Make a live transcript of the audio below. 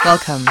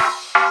Welcome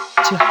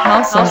to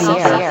House on the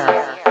Air,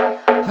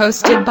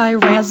 hosted by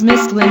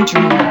Rasmus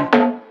Lindgren.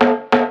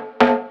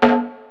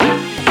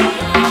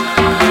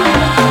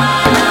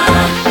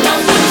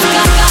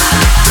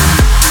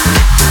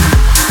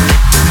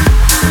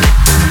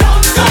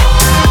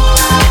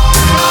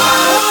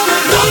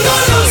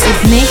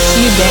 It makes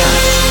you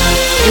dance.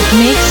 It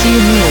makes you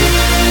move.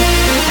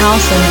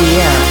 House on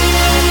the Air.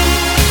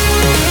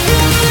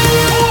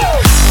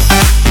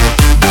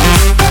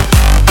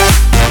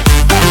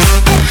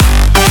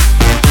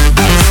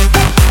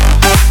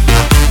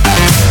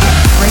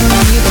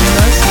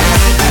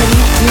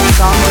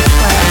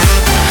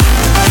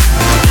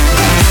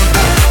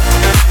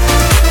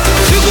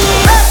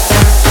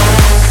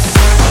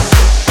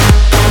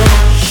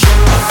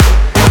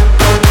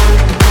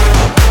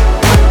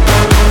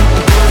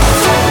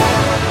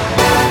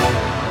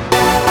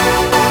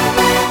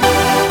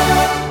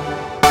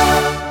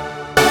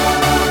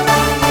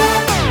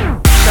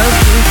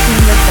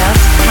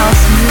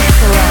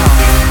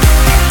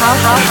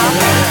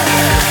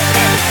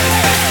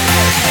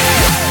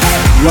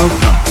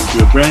 Welcome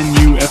to a brand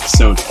new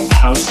episode of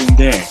House in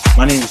There.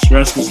 My name is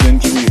Rasmus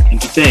Lindgren,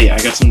 and today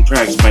I got some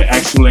tracks by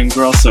Axel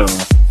Ingrosso,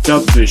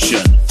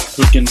 Dubvision,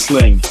 Hook and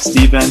Sling,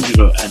 Steve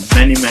Angelo, and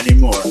many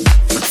more.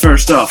 But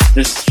first off,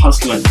 this is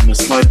Hustlin' in a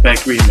Slide Back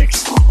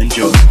remix.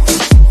 Enjoy.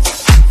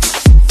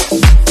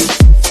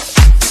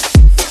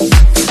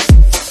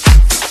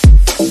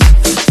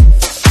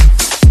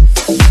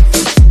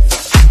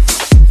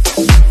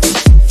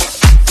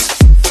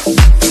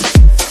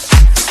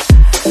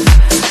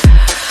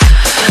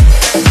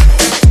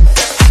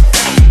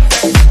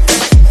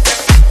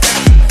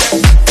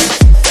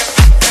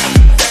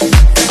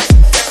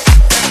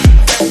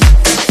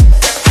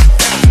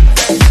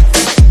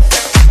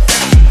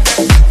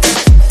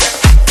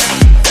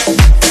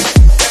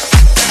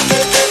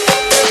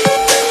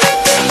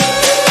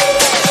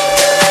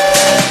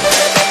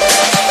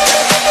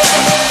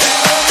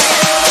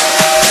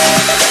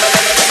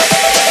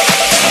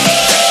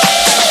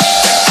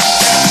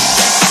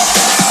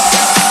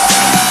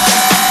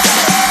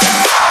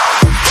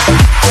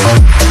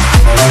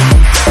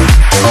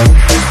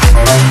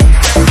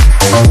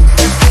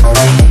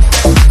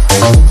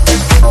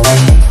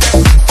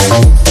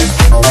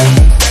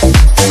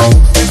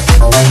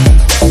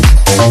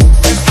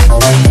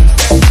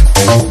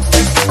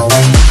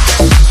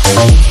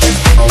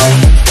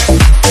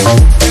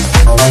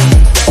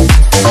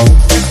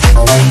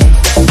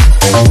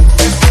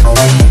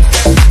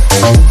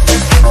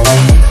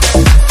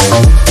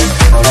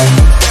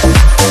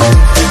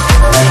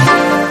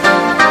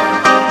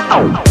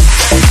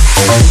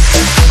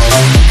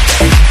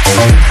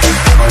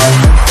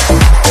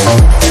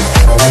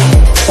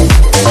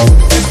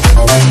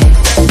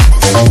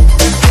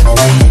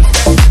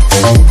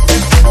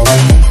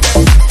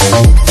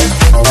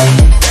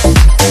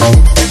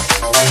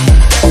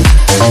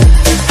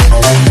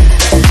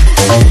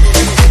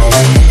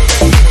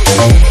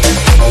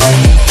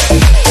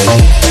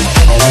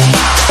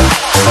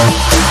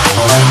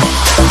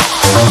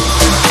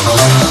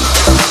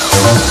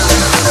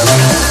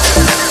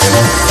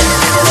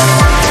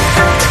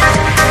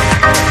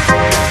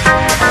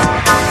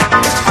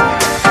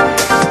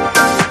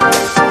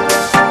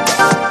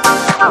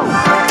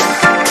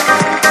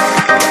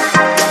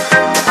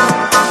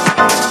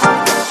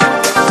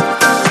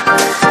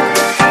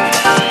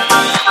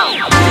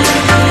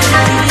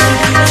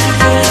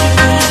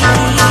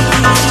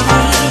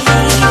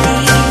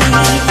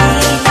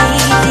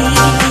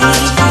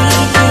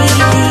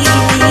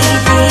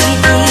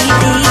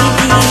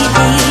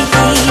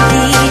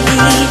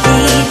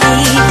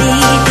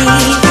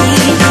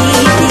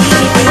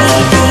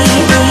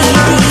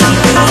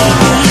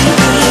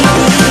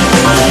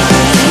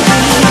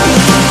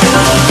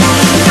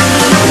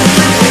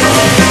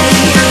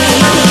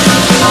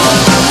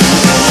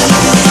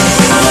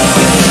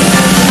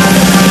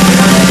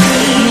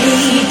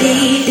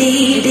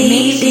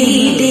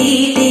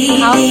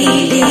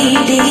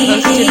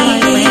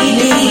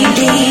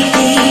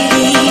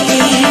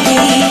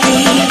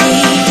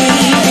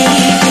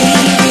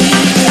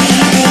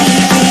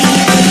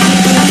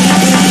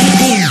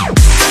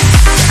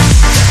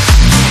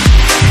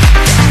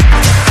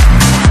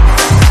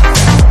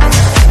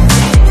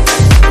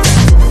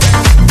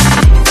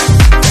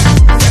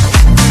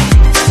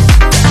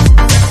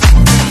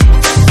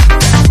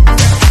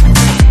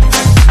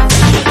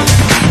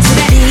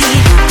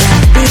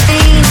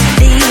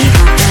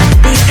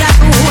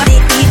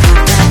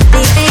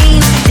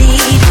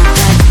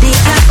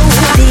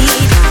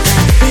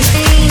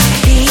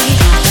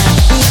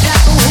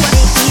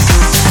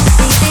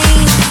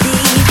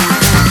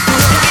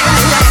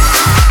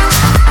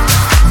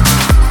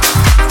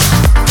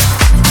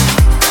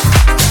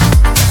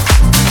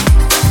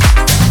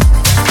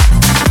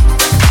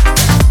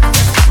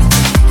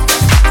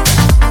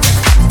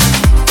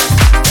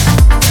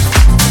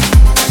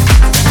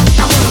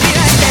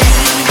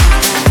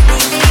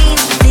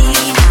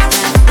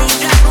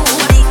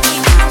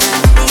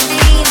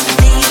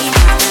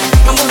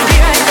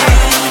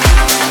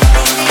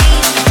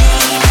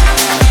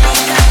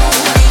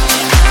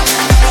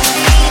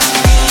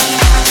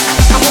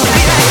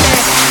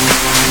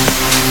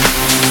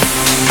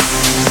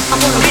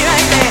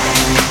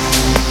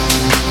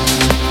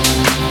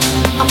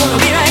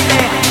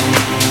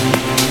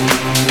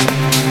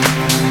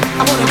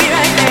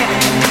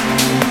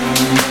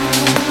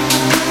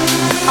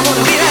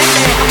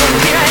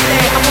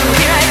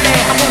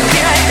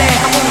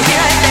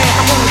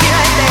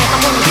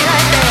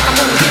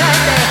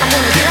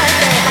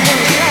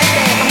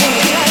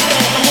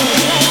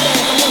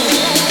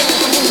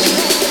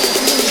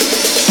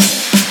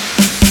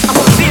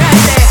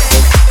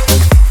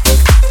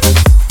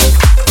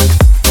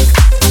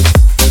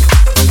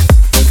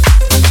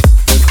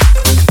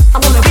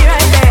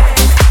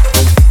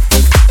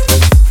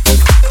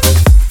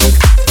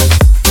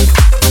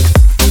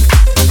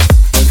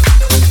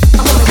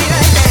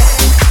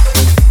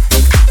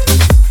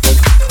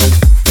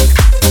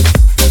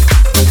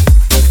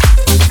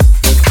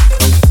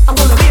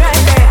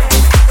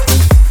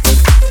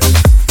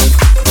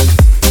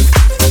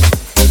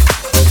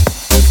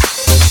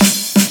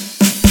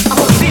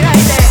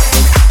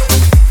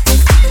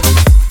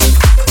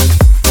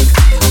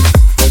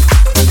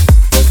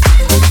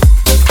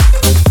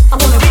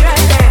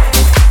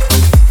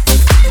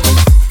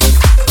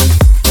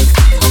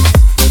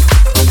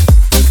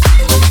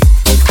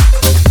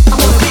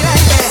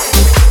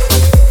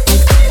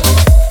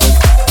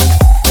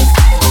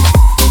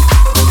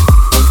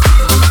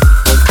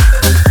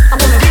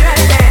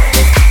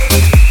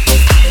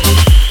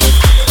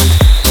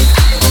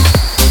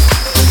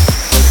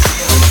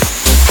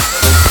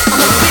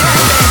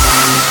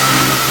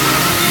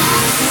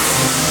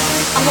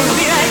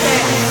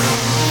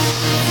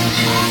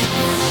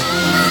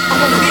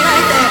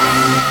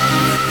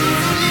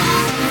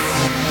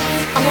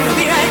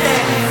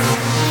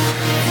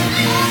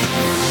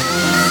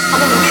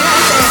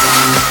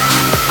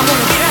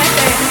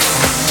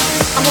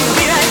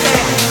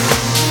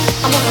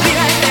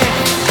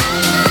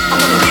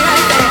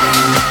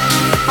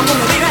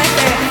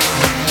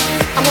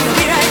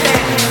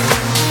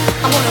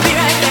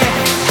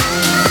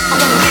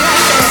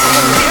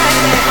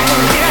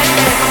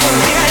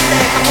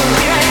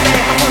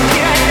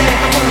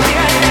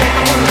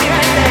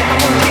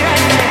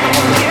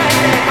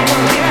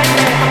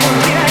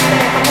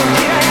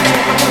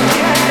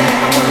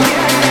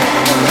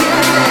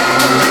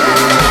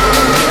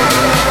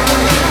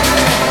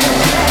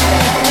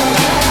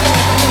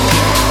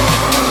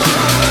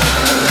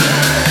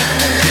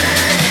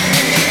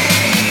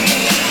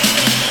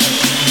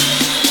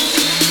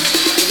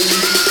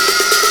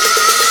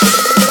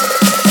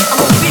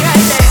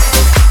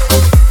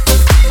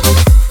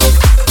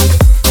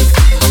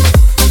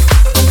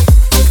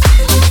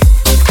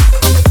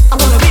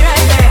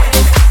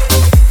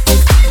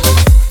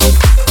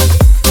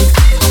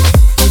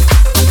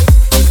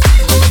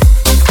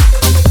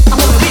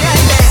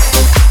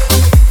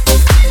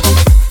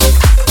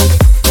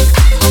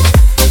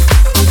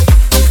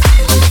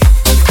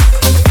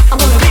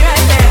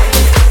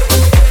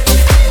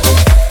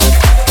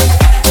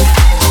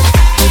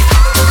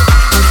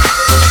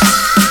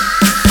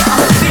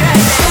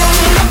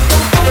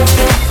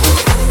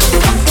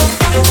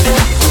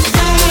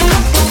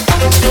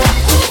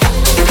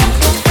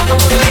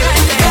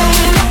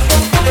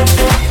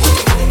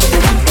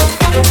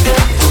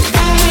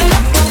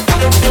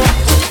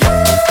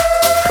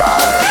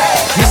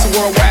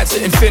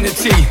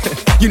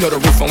 know the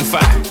roof on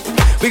fire.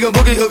 We go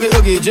boogie, oogie,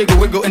 oogie, jiggle,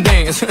 wiggle, and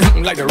dance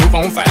like the roof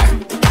on fire.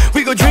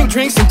 We go drink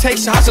drinks and take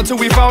shots until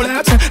we fall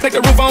out like the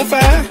roof on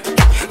fire.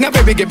 Now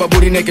baby, get my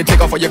booty naked,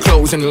 take off all your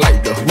clothes and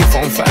light the roof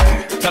on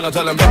fire. Tell her,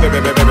 baby,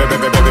 baby, baby,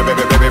 baby, baby,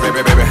 baby, baby,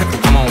 baby, baby,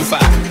 I'm on fire.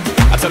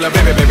 I tell her,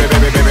 baby, baby,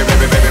 baby, baby,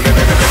 baby, baby,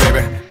 baby,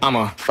 baby, baby, I'm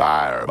a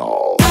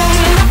fireball.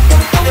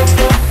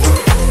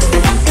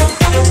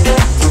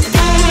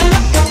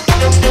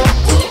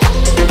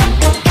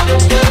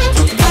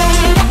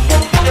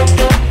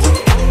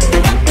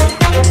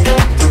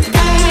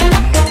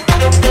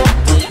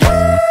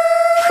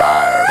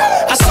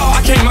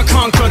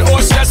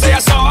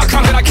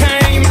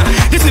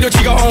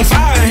 On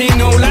fire, ain't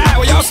no lie.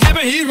 Well, y'all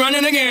slipping, he's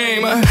running the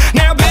game.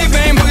 Now, big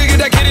bang, boogie, get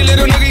that kitty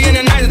little noogie in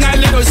a nice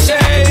little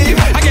shave.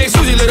 I gave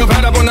Susie a little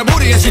pat up on the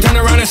booty, and she turned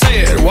around and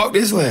said, "Walk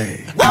this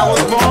way." I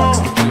was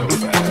born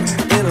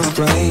in a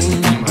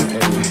plane.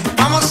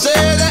 Mama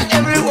said that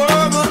every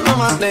word would know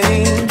my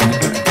name.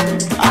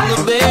 I'm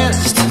the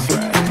best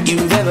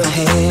you've ever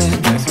had.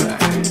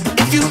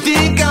 If you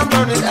think I'm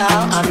burning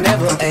out, I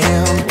never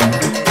am.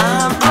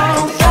 I'm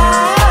on fire.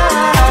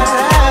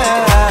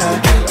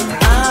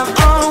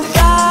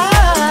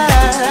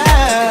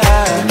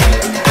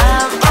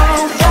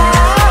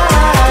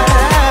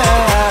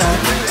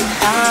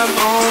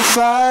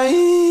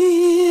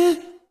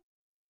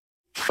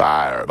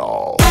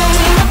 Fireball.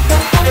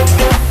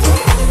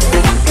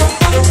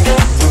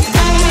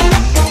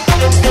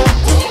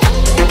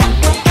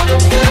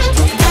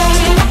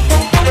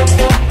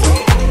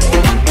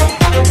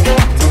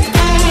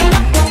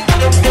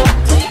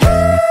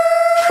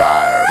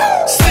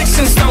 Sticks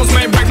and stones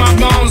may break my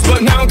bones,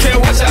 but I don't care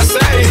what y'all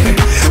say.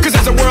 Cause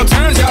as the world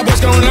turns, y'all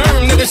boys gon'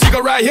 learn that the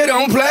secret right here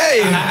don't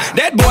play.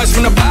 That boy's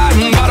from the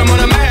bottom of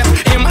the map,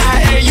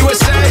 MIA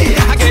USA.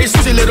 I gave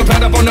Susie a little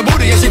pat up on the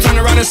booty, and she turned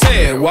around and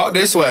said, "Walk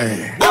this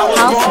way."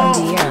 House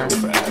in the Air,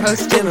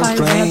 hosted by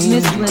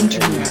Rasmus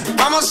Lindtrup.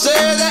 Mama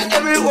said that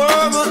every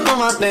word would know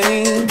my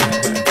name.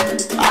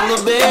 I'm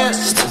the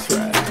best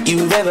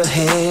you've ever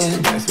had.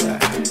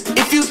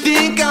 If you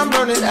think I'm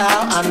burning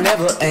out, I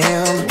never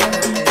am.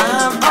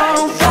 I'm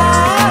on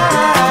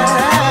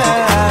fire.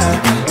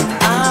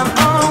 I'm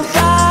on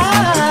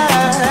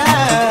fire.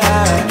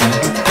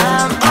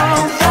 I'm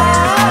on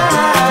fire.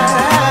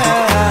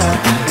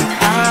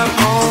 I'm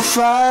on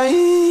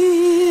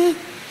fire.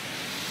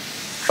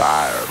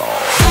 Fireball.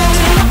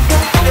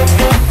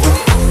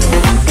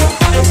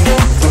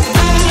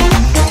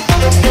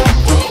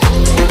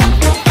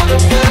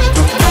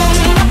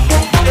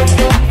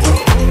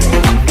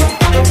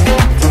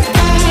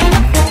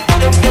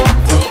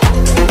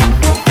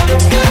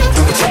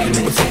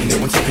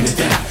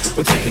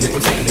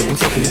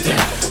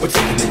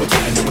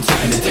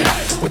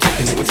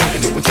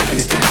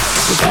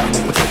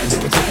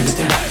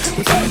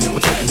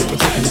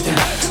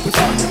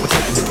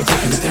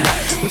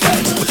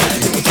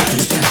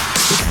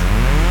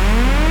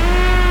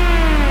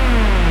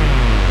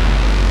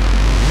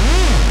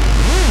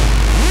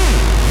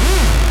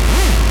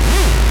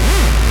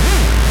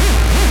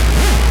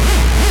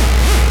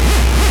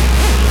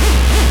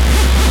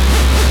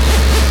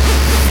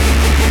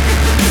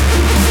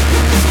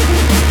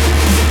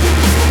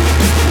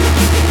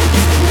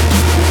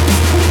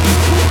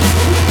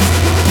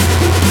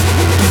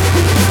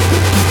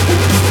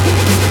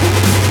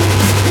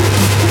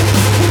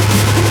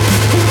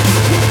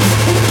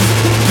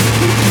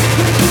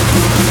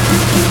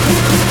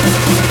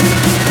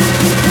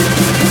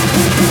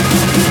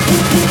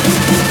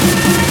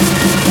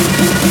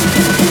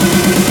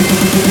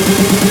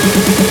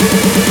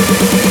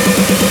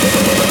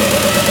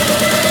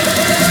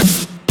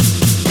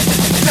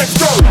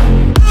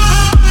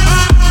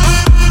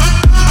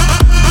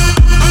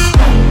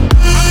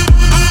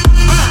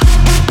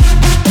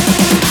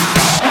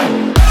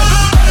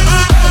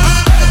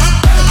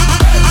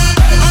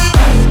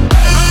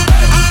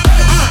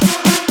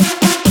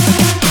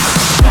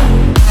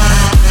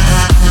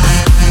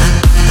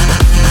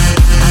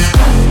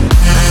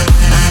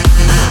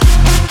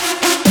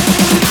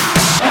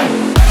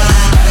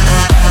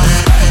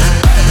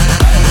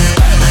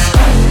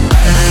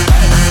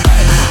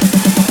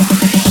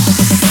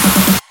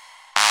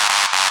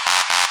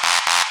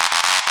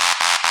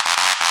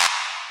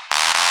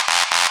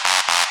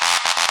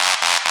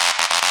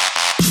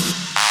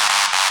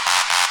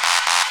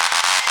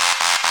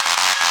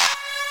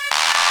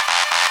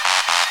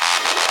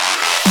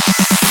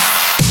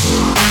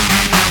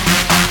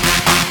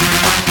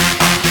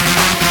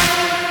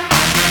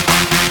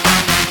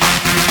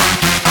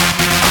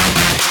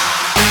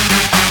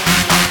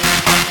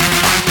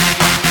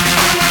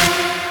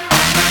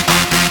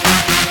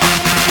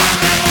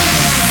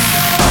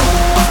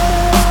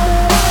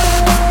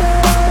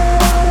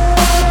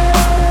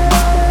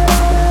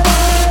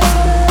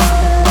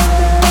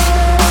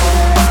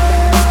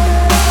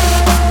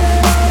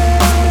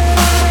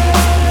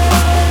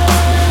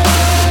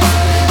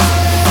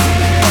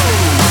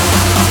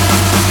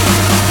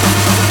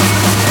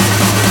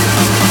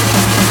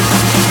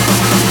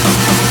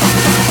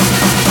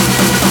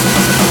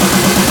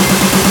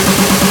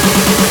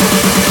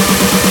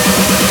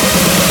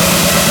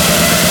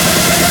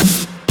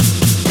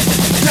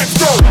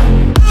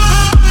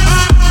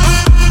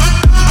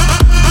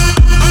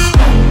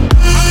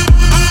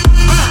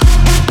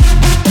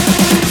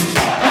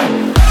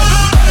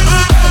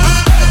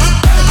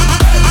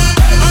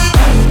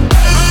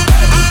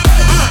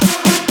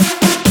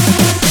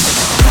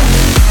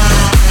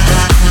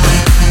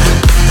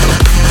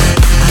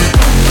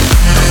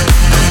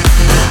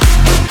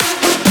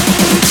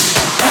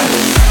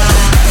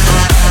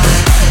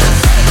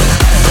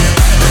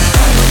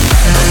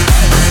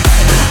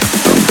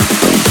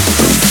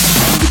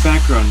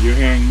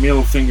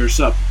 Fingers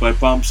Up by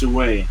Bombs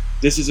Away.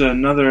 This is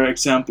another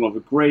example of a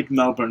great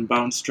Melbourne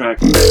bounce track.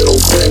 Middle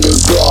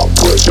fingers up,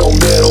 put your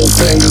middle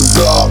fingers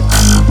up.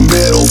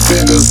 Middle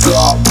fingers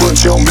up,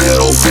 put your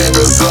middle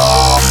fingers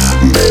up.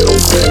 Middle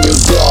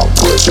fingers up,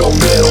 put your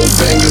middle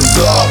fingers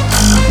up.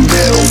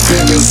 Middle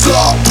fingers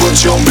up, put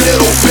your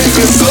middle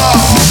fingers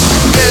up.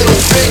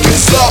 Middle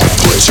fingers up,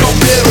 put your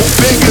middle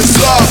fingers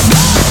up.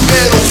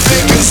 Middle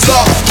fingers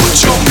up, put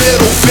your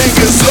middle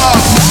fingers up.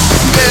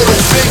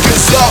 Middle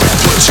fingers up,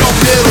 put your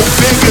middle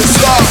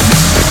fingers up.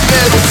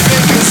 Middle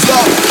fingers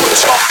up, put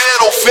your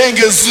middle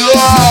fingers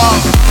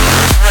up.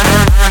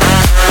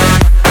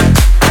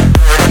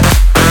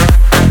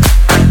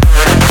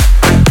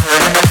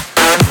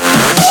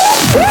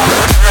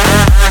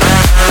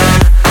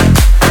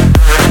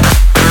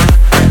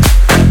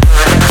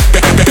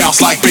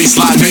 Bounce like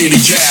baseline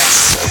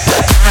maniacs.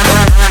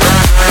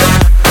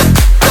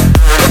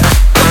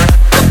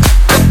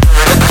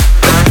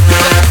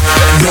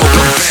 No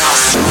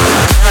bounce.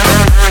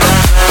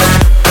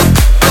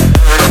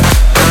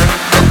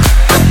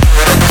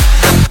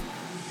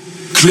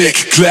 Click,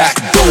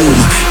 clack, boom,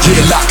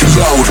 yeah, lock and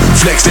load.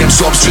 Flex them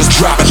subs, just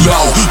drop it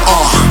low.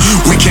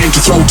 We came to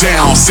throw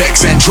down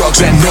sex and drugs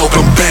and milk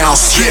and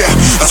bounce. Yeah,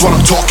 that's what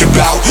I'm talking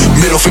about.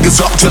 Middle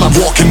fingers up till I'm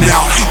walking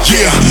out.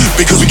 Yeah,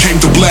 because we came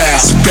to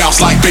blast.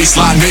 Bounce like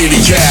baseline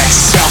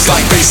maniacs. Bounce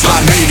like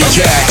baseline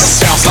maniacs.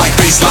 Bounce like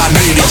baseline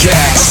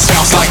maniacs.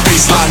 Bounce like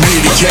baseline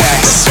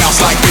maniacs. Bounce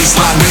like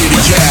baseline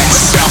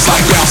maniacs. Bounce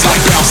like bounce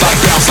like bounce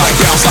like bounce like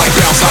bounce like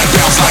bounce like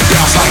bounce like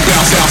bounce like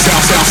bounce bounce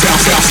bounce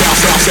bounce bounce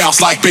bounce bounce bounce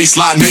like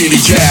baseline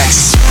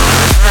maniacs.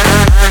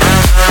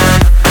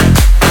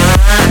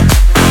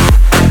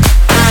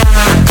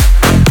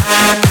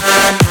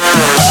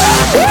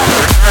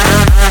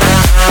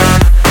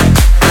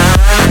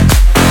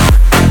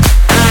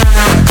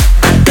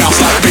 Bounce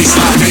like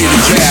baseline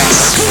maniacs.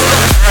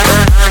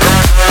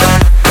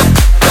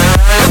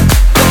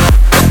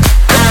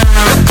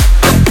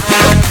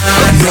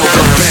 No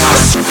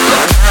bounce.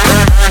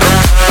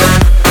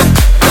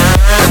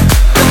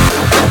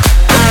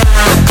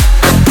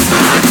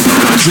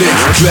 Click,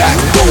 clack,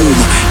 boom,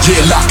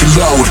 yeah, lock and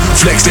load.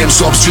 Flex them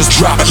subs, just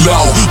drop it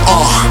low.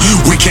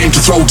 We came to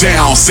throw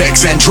down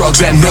sex and drugs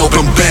and milk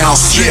and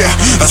bounce. Yeah,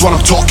 that's what I'm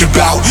talking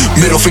about.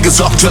 Middle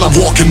fingers up till I'm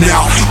walking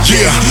out.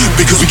 Yeah,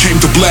 because we came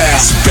to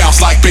blast.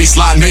 Bounce like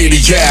baseline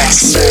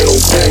maniacs.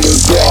 Middle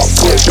fingers up,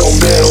 put your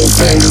middle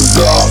fingers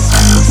up.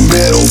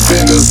 Middle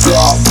fingers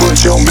up, put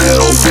your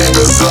middle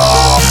fingers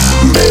up.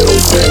 Middle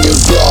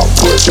fingers up,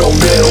 put your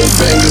middle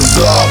fingers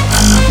up.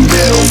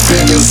 Middle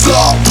fingers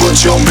up,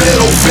 put your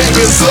middle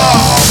fingers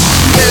up.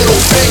 Middle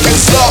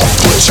fingers up,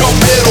 put your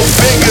middle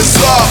fingers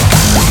up.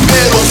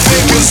 Middle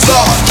fingers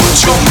up, put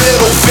your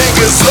middle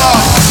fingers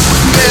up.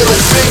 Middle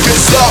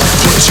fingers up,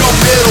 put your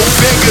middle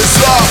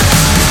fingers up.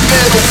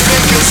 Middle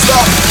fingers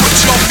up, put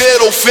your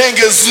middle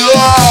fingers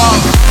up.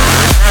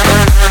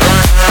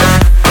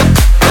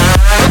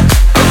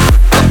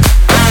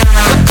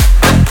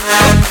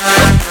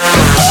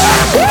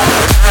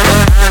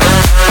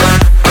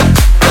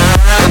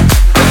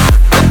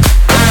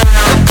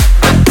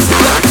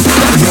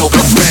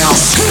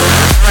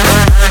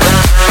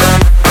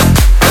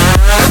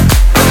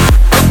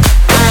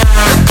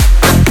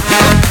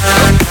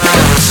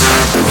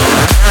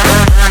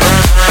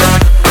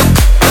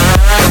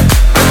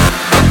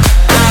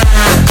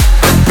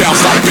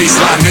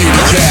 Baseline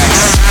maniacs.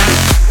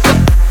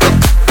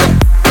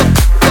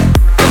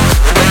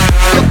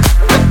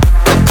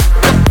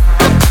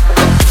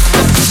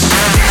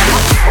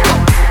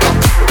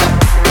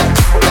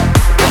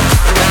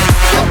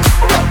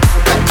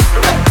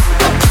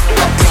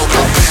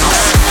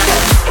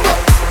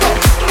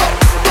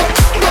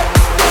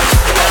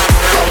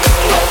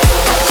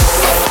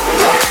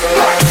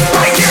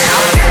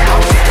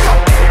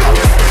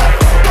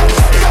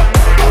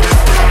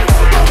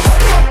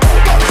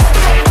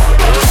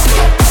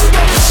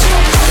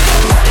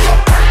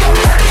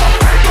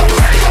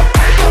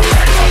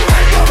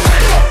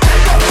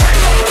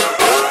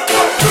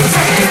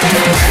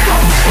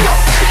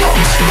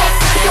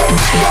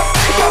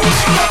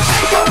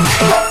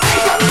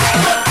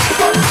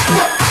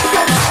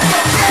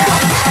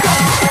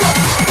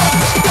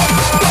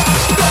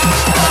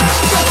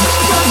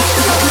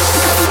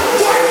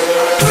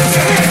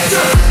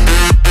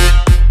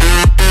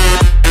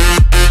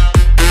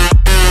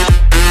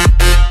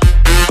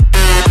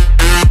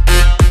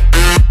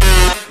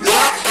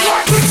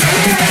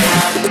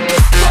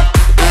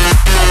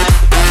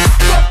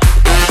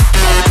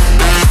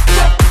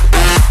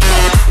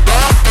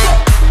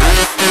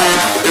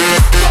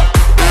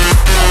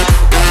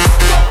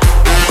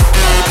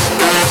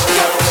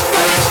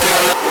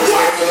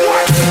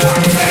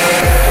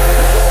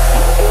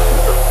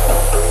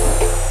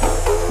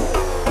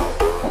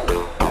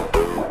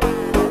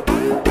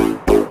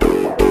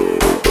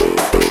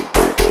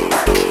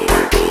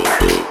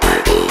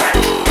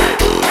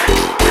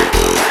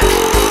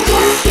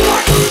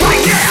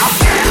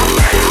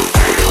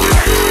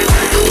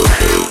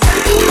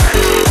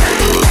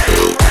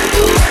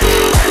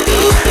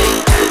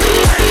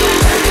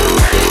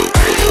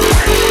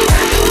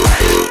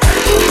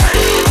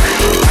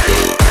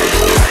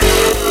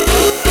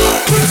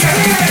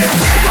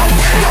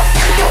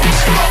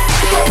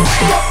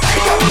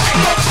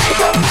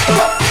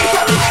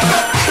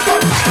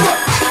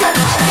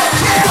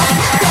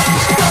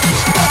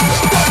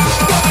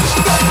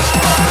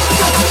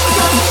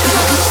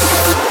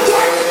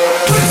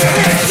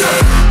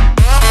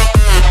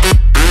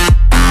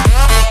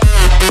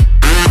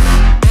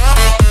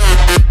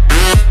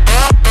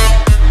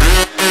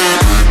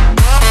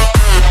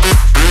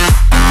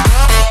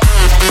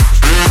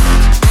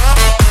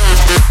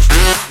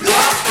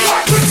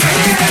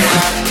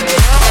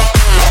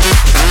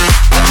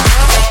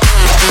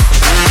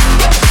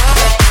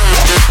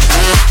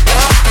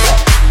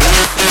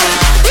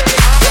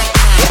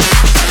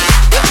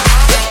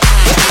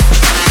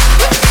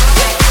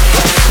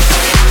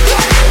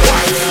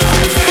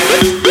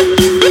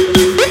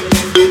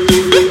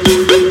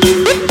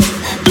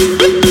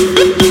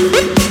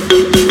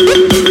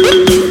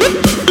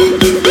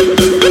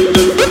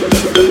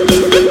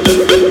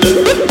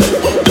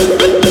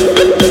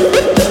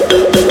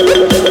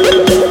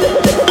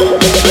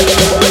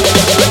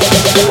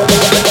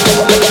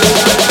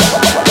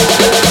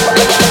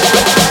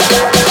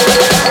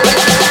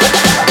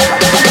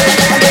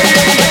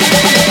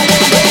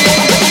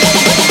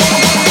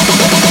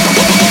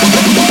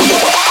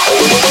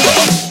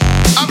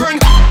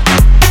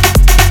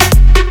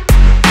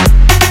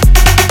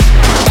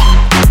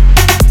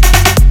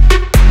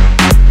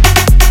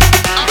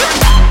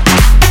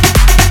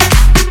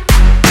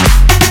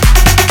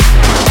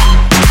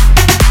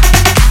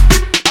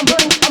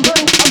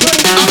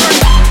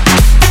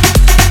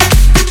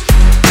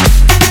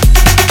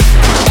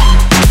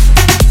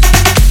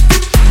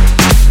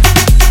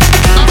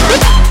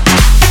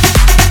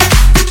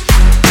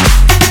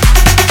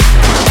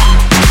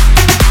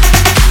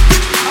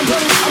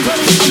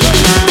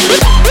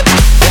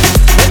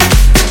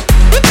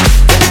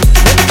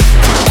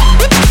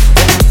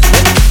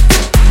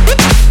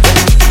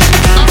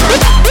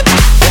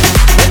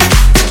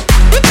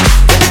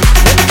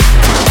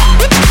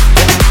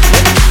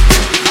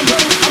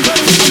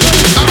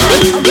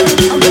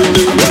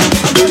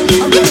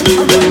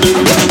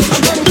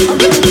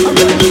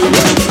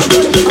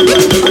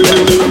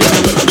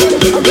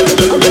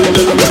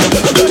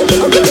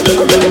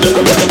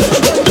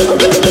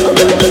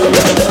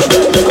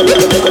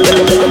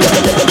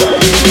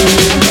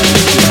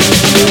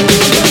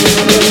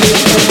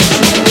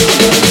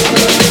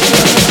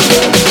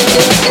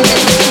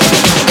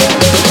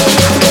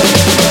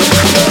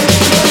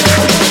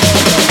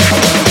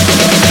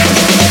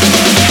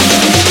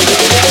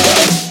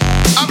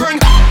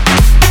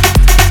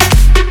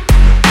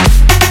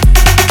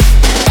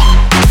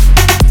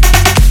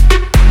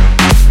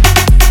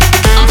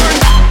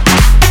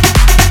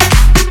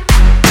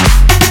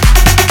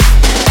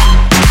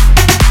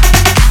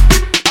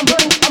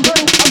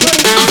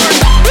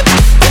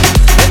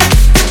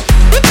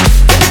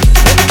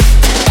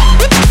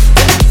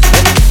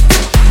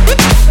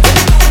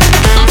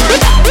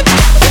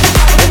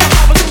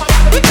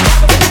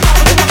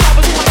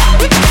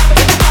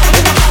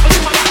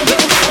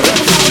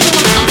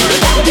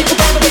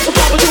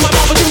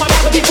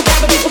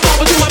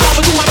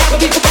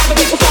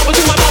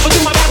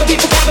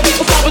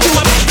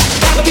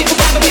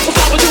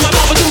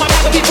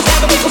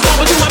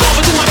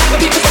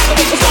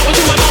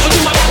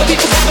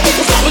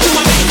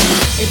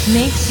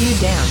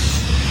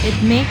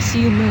 It makes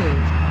you move.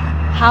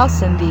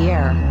 House in the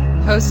Air,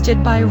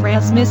 hosted by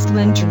Rasmus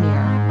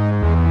Lindermeer.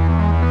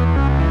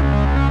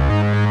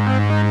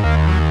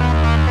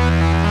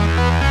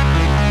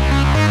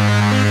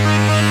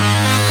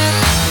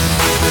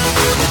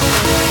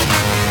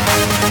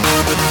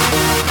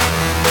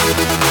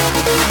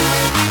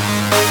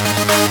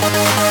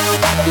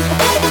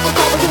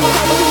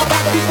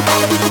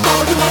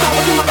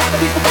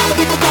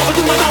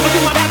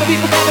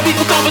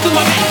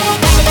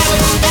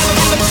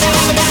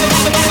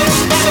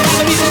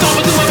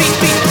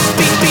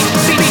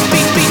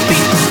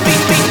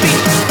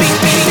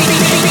 Beat.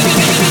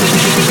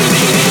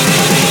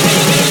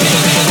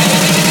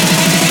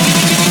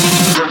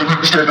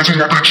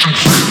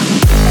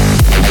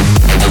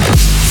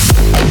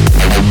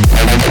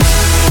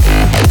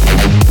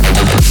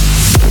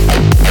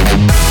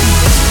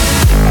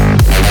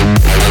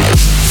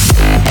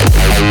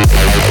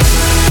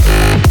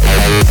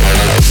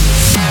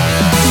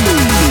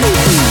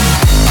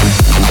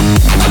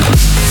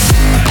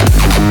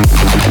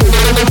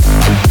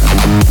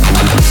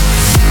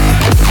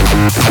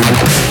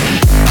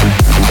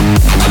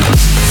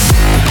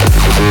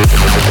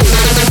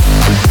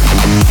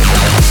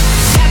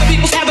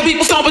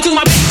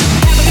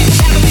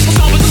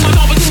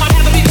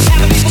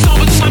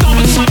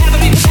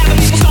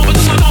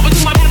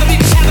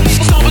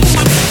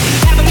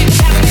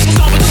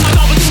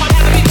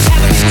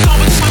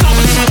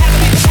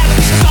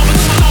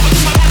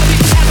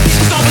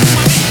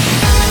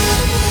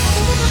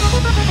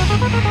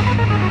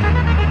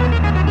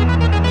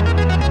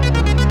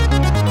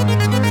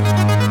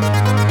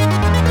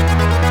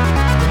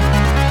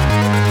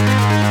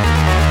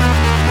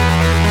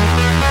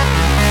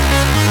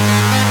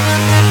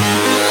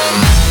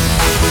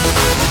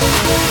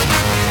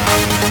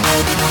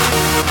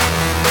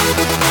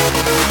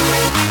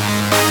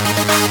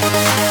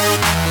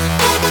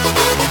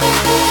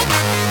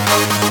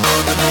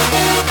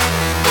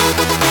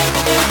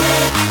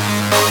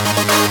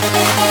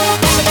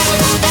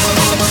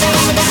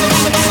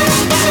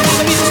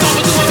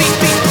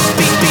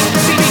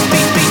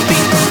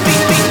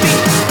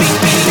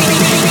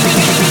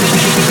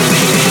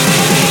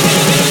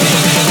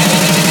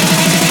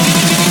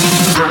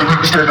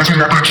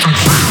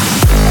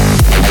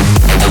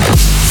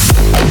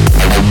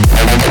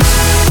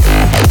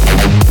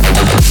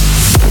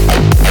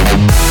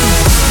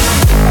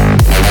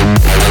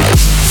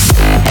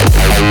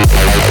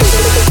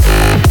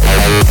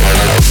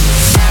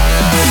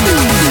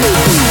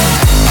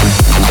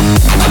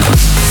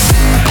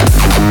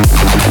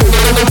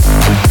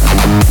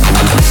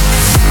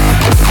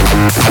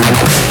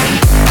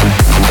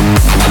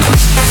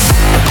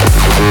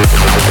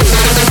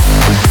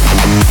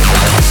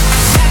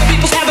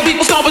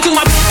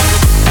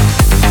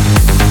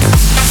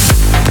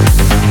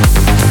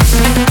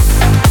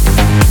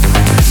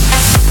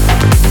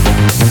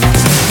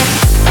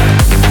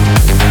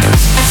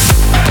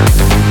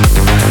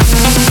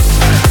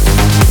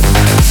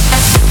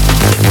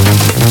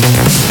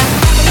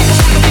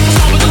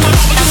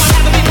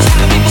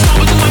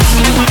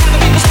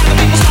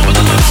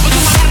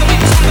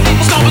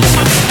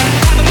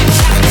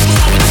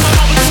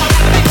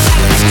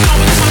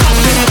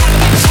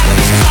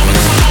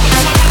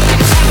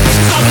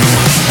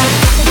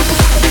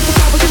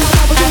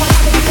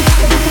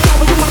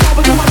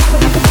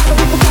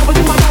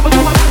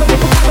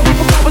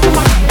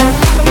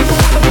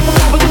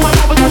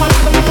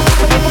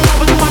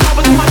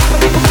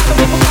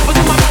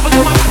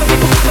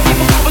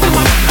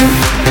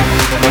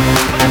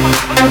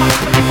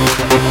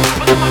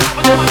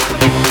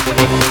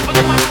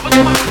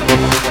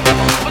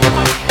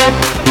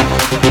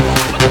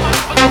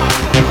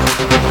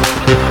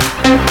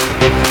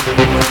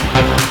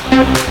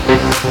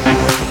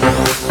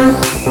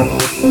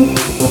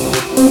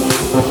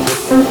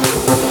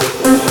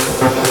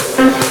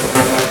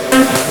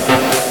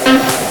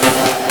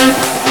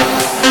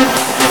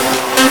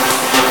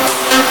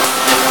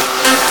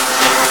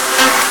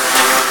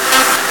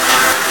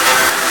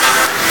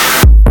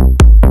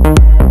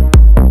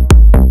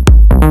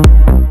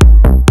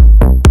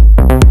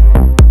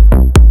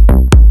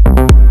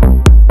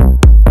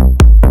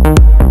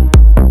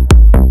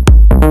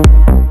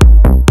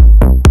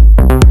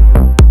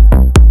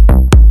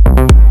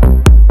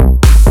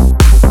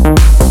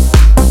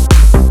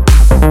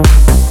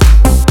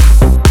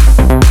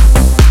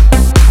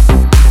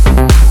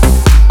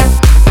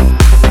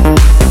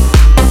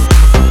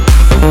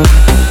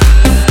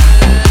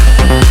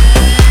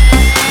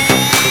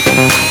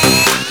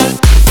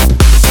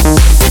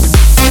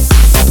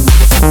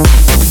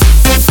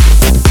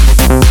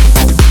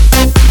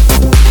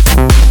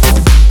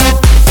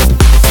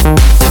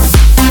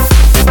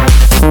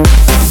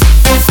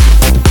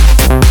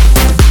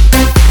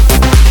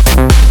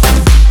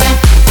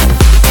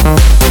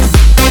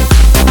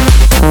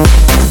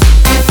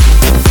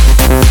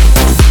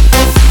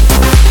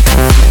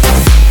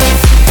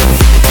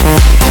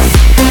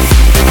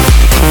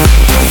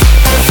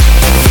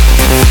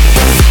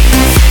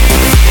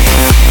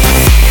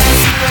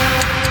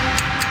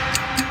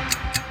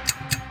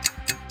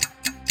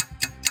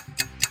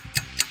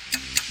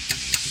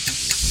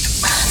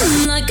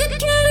 a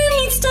cat and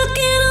he's stuck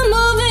in a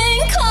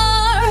moving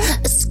car.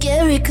 A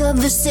scary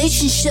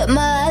conversation, shut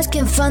my eyes,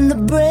 can't find the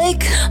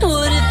break.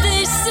 What if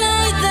they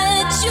say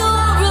that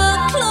you're a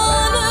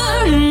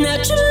cloner?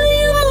 Naturally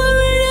I'm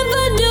worried if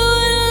I do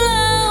it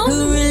alone. Who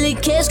really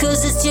cares,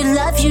 cause it's your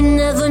life, you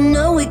never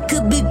know, it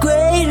could be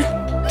great.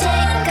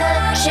 Take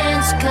a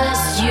chance,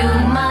 cause you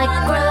might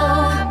grow.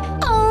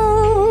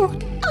 Oh,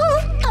 oh,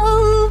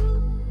 oh.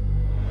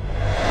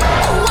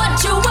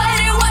 What you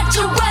waiting, what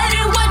you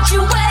waiting, what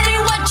you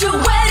waiting, what you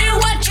waiting,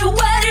 what you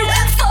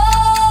waiting for?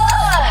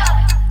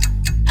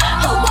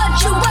 What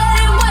you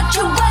waiting, what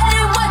you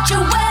waiting, what you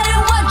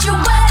waiting, what you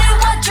waiting,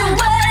 what you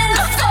waiting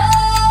for?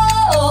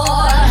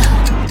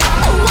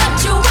 What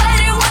you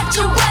waiting, what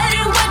you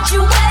waiting, what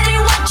you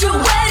waiting, what you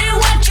waiting,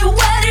 what you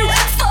waiting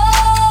for?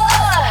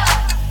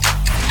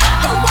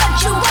 What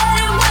you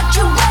waiting, what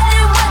you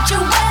waiting, what you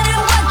waiting?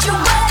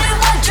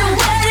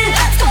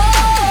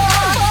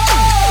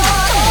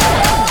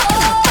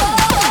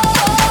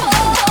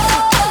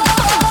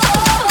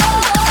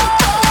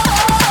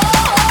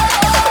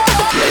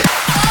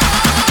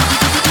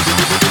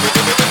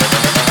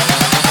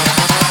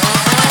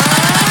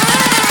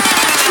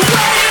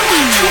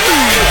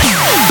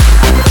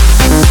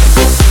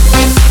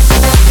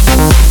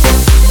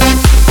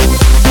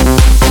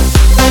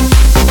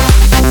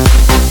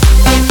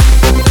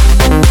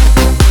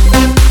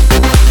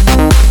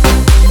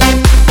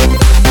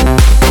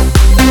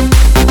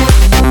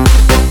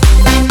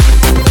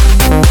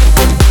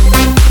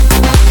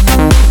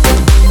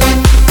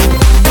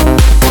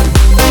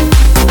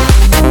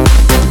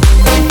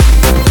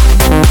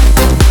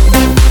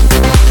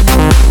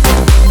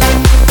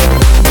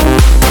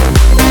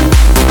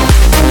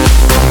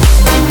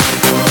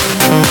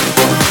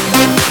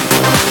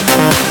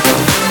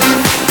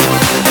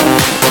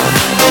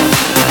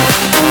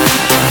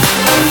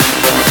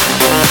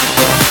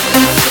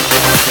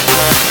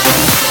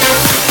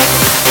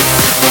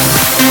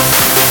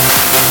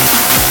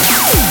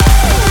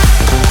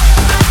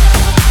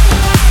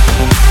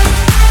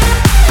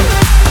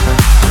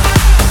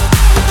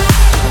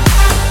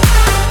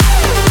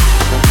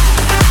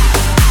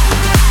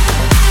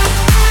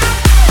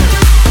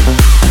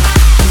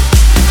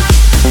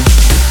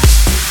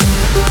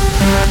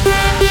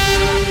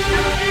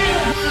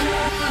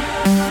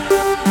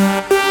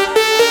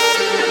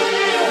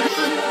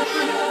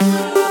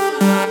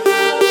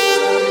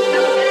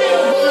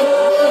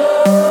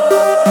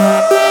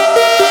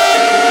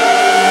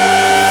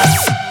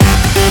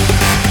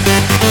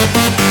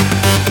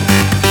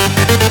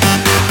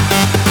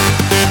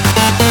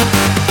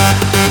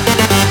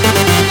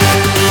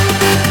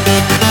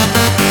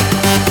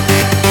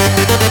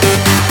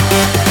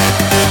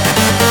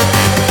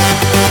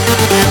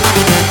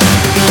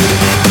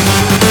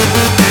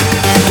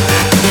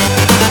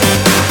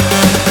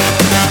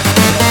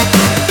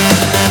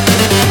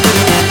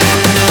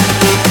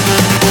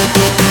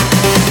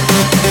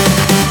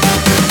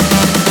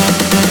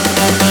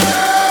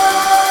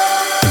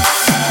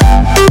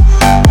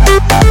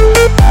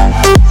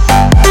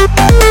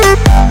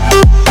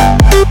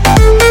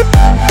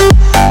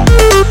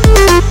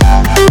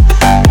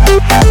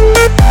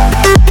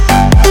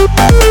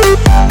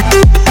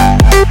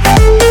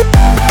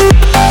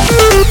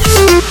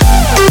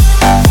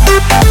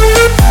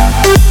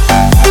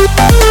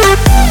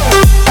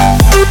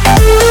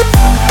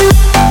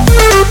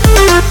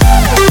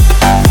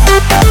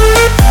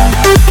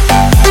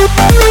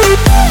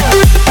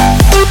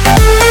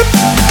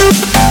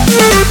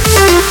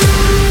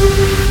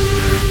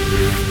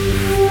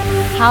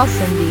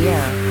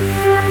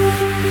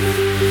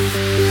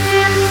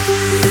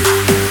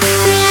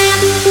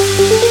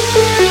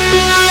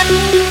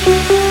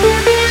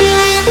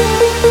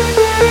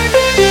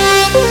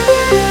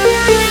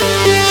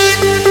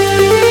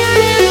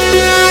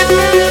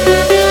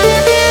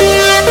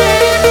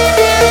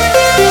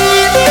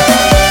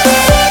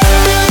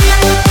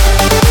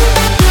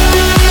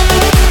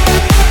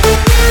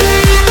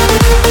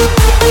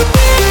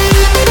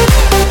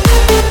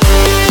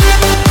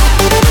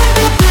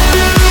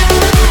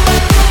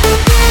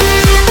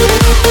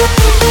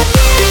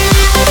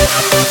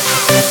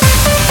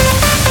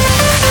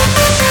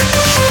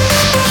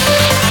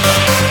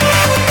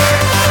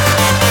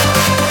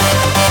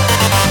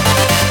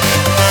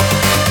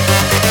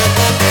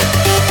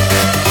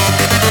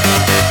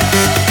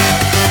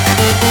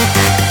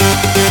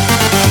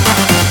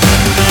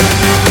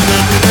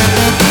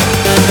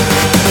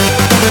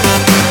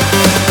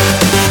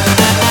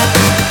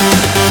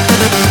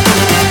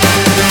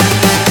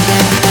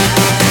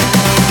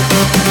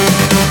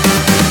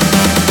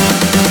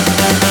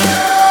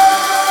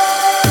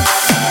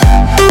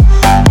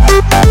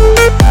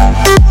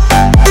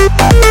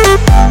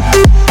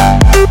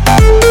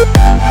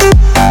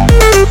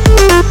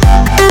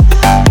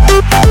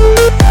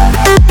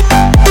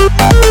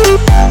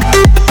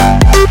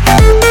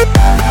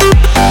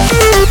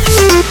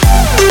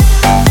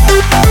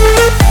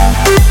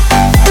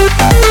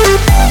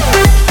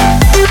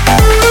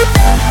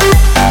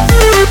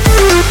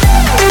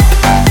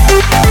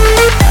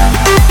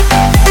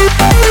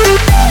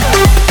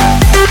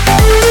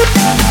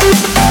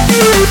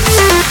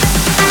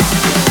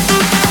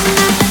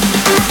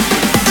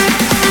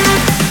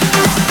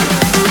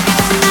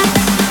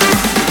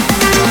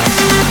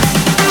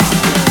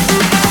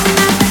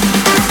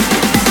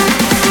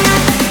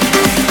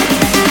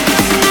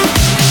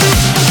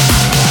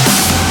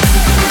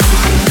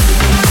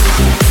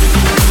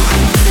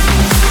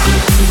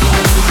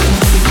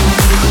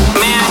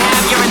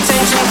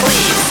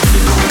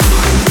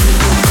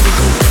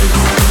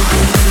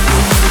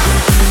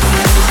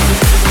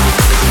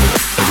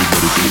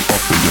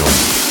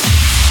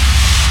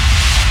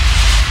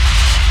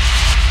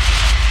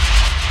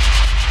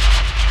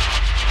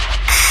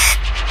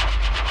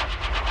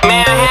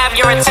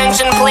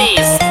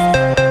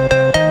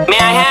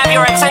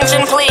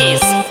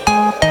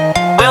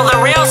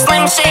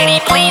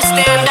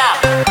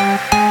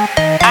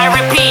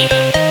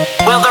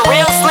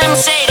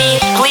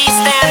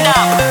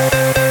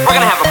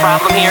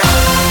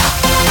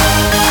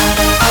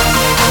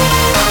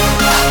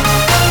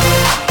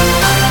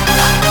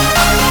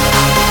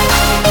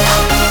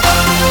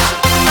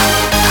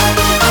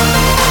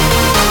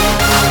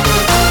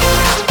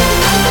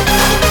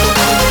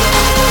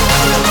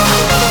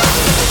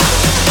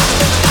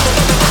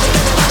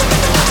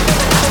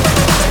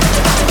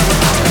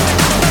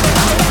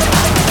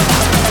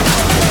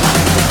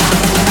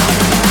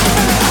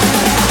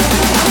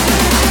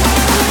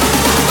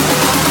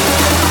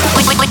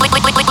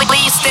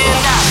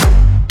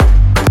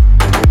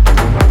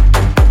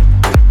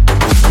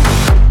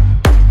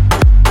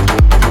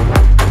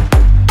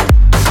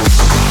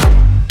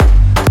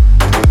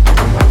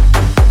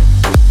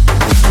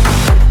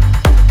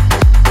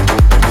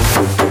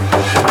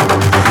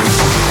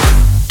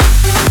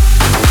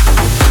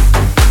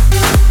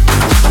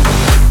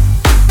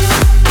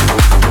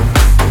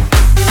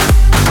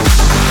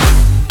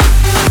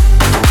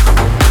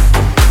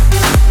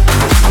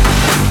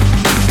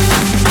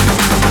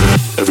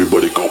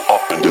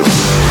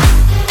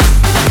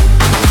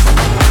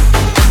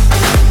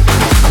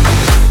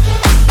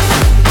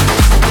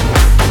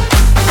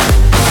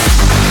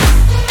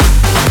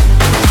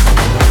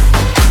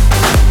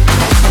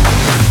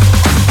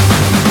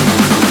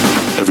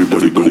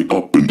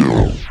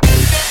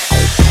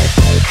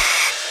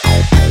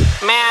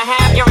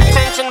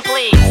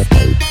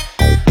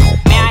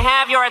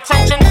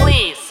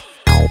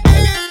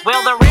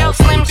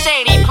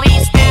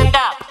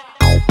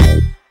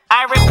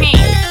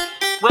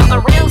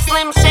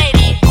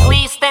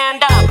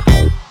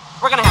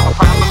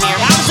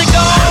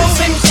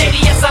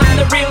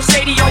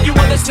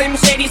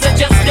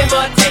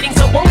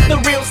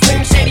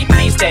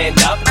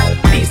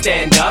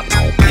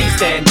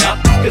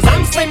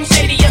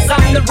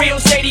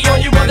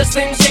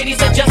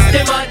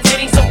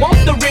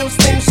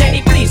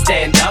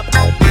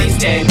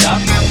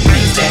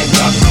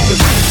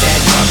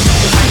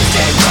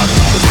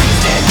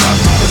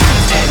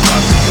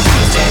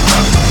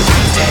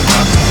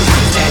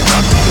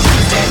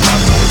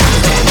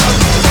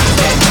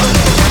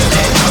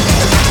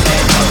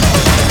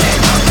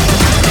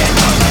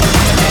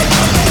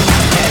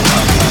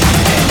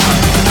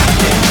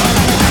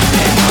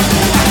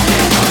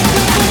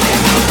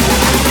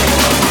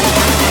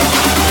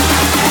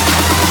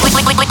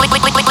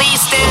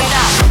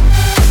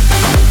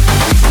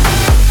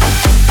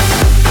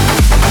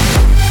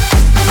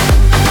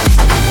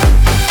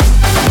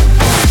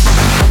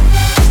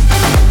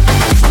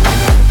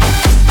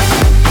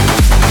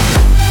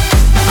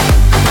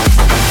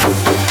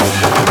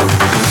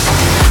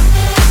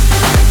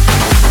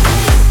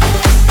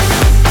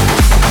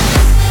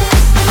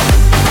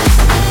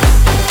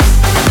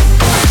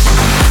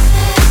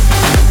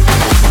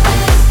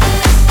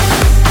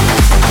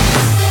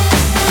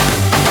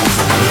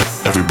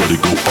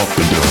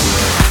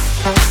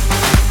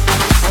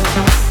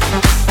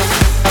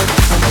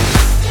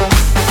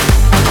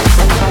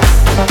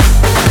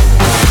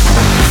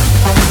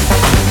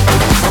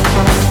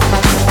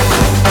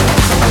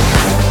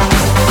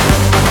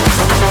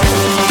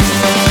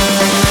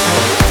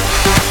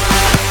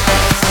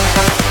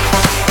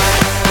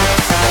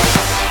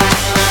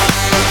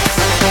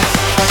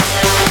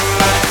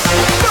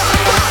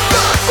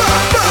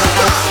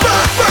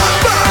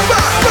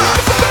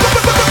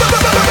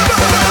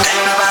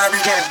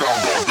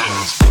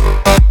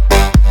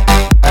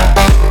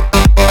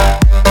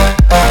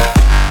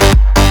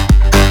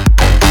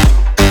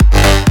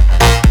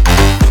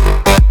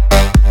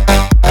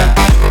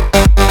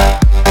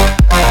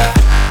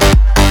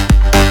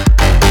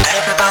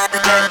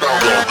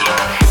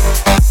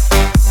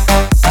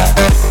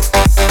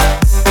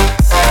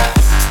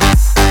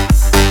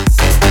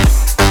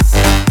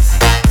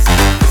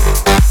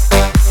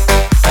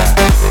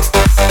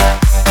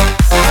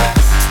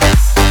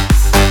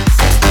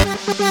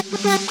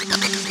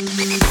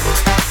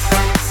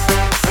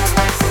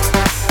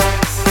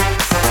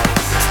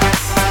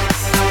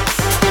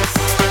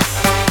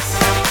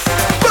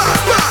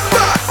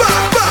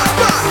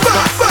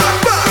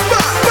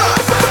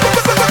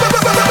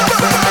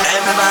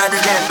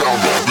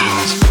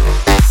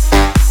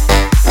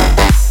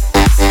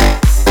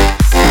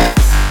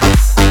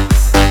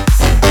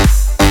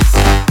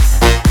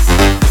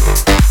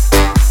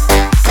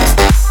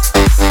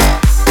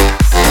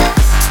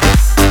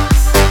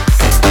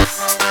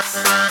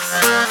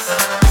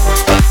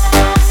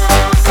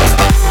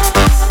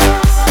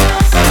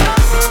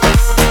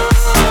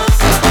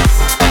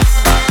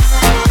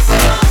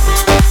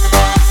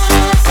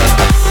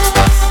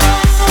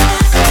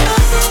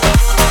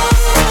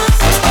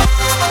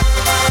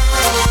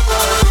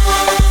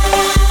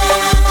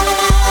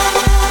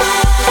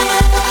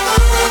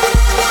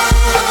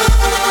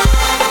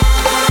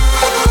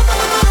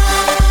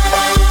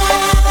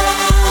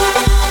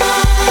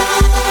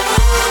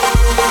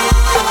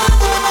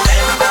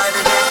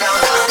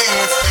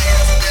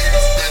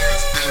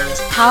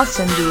 House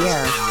in the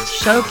Air,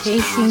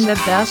 showcasing the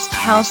best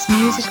house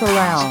music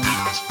around.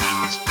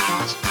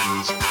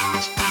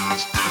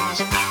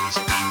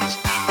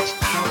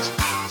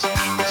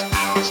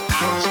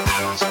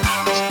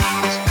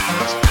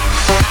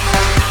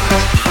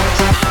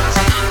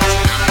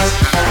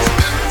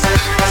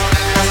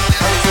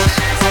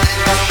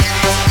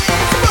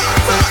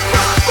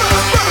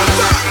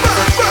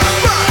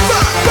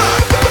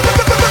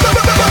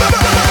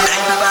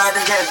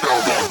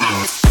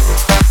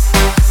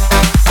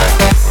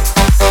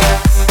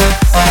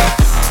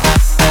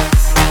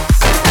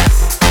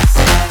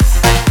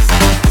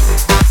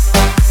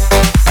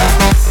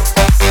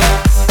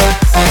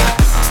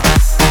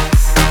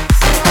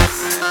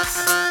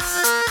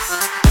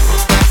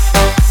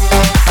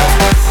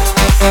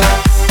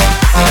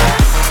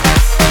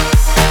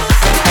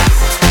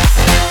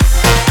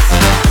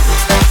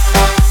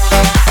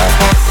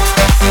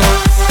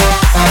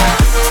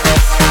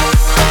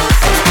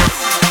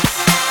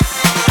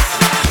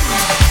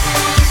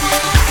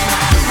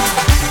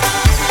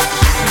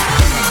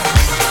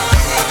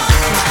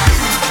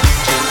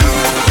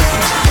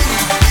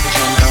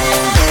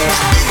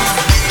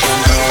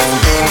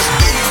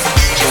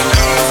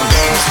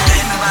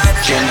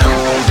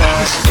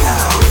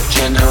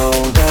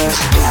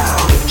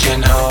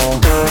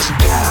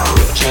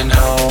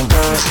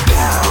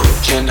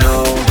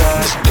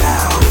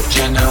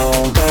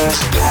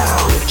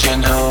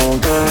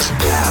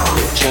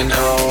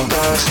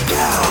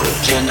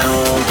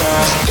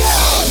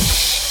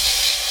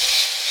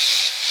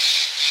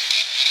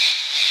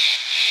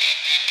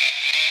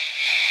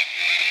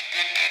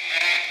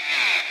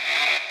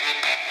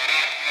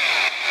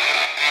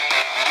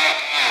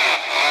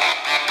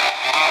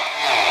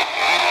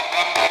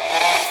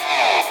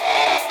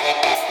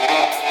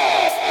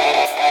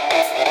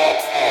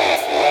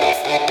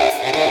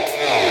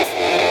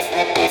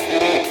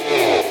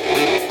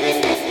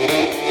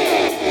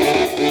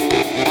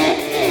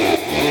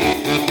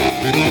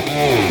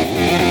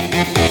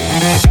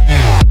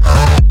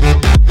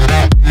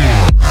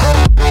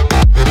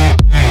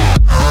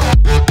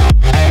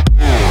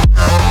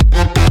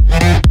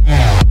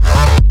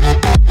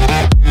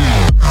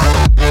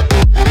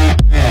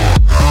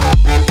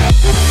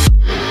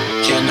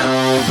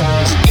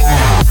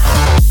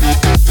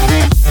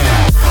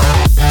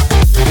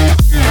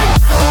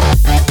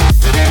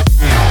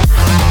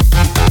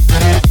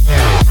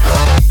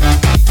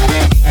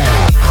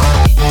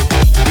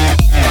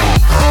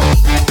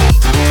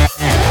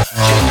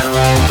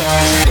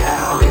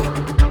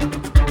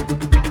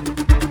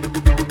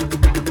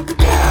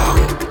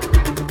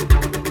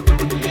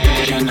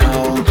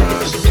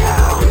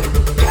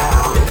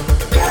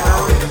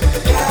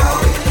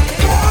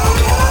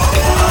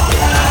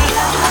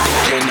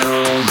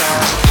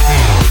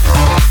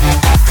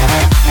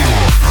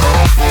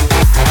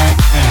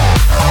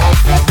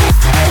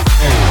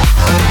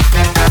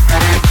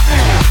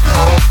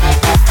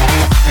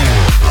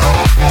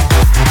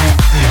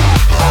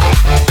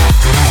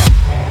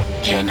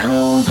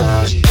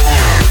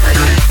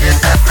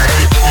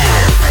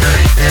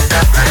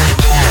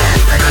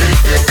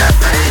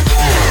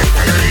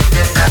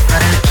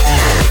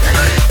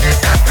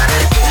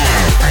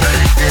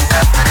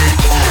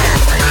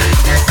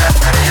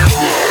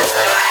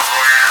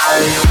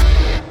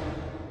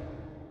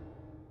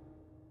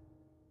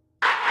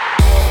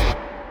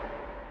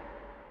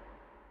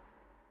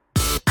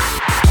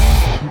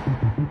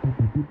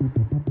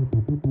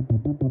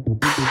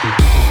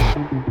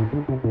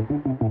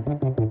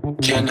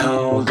 Can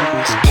hold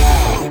us.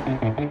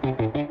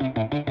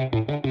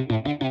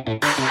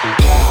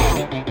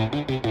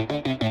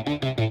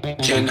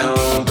 Can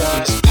hold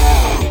us.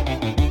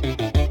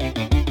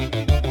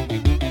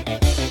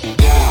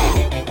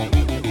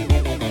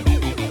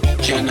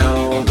 Can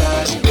hold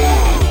us.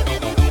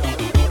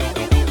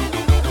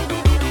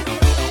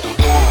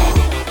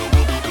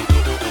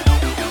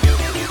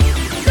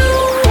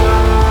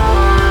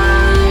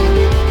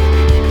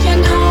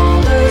 Can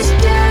hold us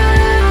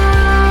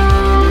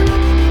down.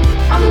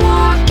 I'm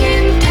walking